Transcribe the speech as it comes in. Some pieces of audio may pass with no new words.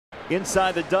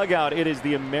Inside the dugout, it is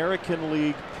the American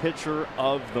League Pitcher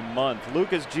of the Month,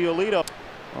 Lucas Giolito.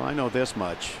 Well, I know this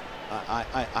much.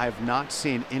 I've not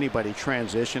seen anybody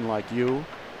transition like you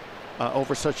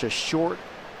over such a short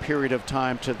period of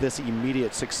time to this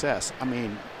immediate success. I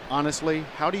mean, honestly,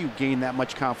 how do you gain that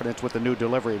much confidence with a new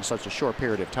delivery in such a short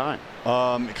period of time?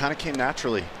 It kind of came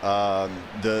naturally.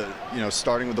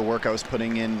 Starting with the work I was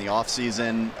putting in the off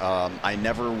season, I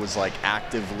never was like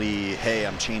actively, hey,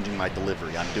 I'm changing my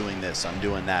delivery, I'm doing this, I'm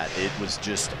doing that. It was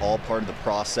just all part of the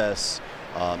process.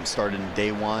 Started in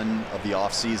day one of the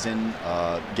off season,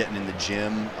 getting in the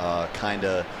gym, kind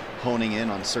of honing in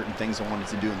on certain things I wanted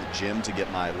to do in the gym to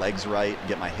get my legs right,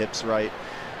 get my hips right.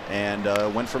 And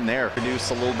went from there.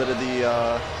 Introduced a little bit of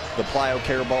the plyo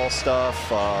care ball stuff,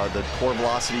 the core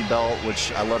velocity belt,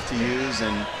 which I love to use,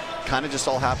 and kind of just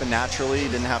all happened naturally.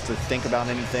 Didn't have to think about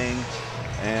anything,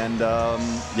 and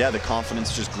yeah, the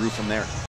confidence just grew from there.